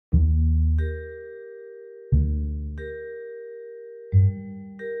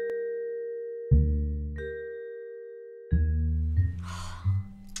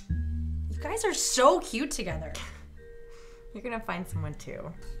guys are so cute together. You're gonna find someone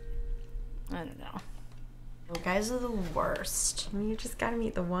too. I don't know. You guys are the worst. I mean, you just gotta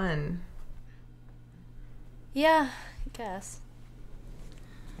meet the one. Yeah, I guess.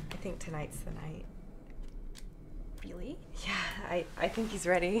 I think tonight's the night. Really? Yeah, I think he's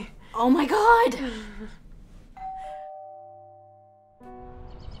ready. Oh my god!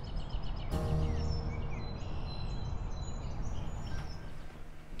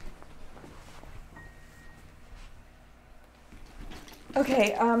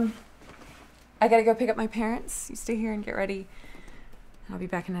 Okay, I gotta go pick up my parents. You stay here and get ready. I'll be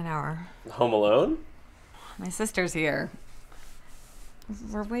back in an hour. Home alone? My sister's here.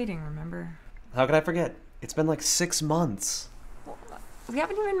 We're waiting, remember? How could I forget? It's been like 6 months. We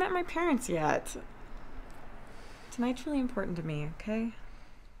haven't even met my parents yet. Tonight's really important to me, okay?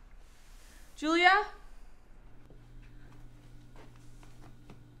 Julia?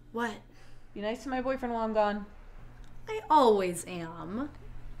 What? Be nice to my boyfriend while I'm gone. I always am.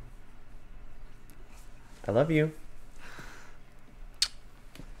 I love you.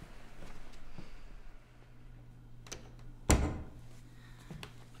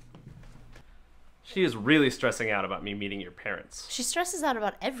 She is really stressing out about me meeting your parents. She stresses out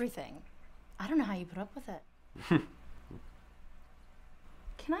about everything. I don't know how you put up with it.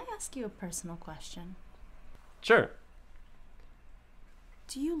 Can I ask you a personal question? Sure.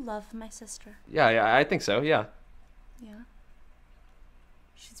 Do you love my sister? Yeah, I think so, yeah. Yeah.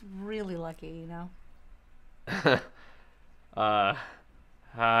 She's really lucky, you know?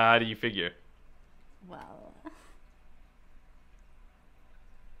 How do you figure? Well...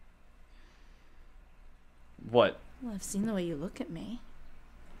 What? Well, I've seen the way you look at me.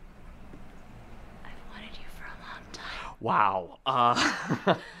 I've wanted you for a long time. Wow.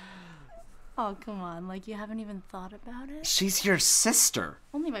 Oh, come on. Like, you haven't even thought about it? She's your sister.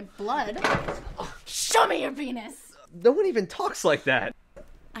 Only my blood. Show me your penis! No one even talks like that.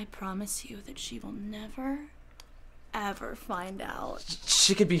 I promise you that she will never, ever find out.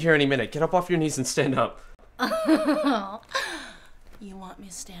 She could be here any minute. Get up off your knees and stand up. You want me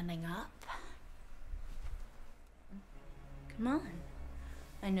standing up? Come on.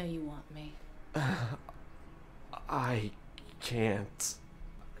 I know you want me. I can't.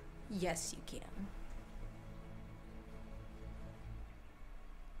 Yes, you can.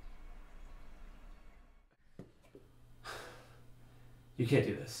 You can't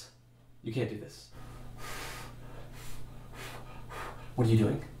do this. You can't do this. What are you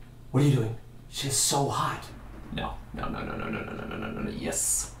doing? What are you doing? She's so hot. No.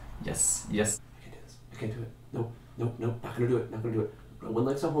 Yes. Yes. Yes. I can't do this. I can't do it. No. Not gonna do it. Not gonna do it. No one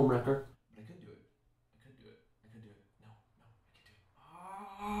likes a home wrecker. But I could do it. I could do it. No,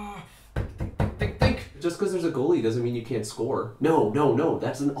 I can't do it. Think. Just because there's a goalie doesn't mean you can't score. No.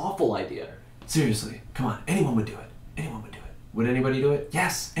 That's an awful idea. Seriously. Come on. Anyone would do it. Would anybody do it?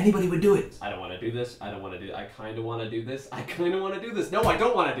 Yes, anybody would do it. I don't want to do this. I kind of want to do this. No, I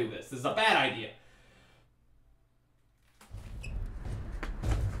don't want to do this. This is a bad idea.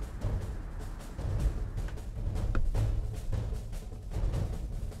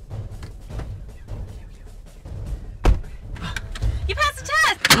 You passed the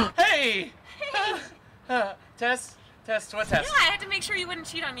test! Hey! Test? What test? Yeah, I had to make sure you wouldn't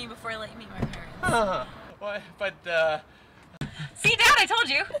cheat on me before I let you meet my parents. What? But, See, Dad, I told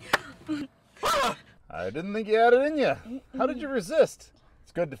you! I didn't think you had it in you. How did you resist?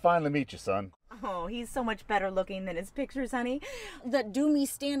 It's good to finally meet you, son. Oh, he's so much better looking than his pictures, honey. That do me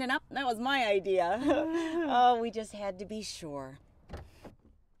standing up, that was my idea. Oh, we just had to be sure.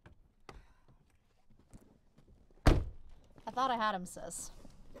 I thought I had him, sis.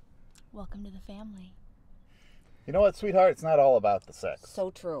 Welcome to the family. You know what, sweetheart? It's not all about the sex. So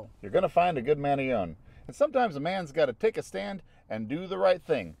true. You're gonna find a good man of your own. And sometimes a man's gotta take a stand and do the right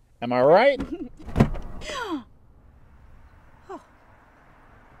thing. Am I right? Oh.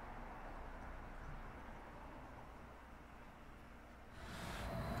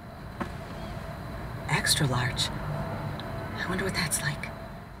 Extra large. I wonder what that's like.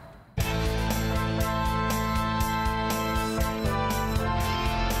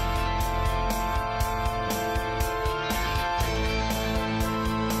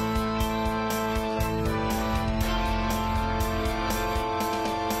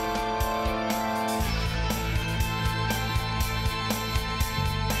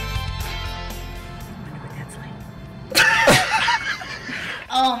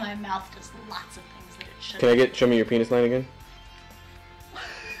 Oh, my mouth does lots of things that it shouldn't. Can I show me your penis line again?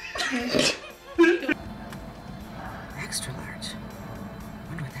 Extra large.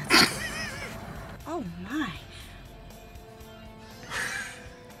 Wonder what that's like. Oh my.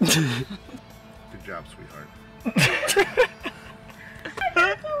 job, sweetheart.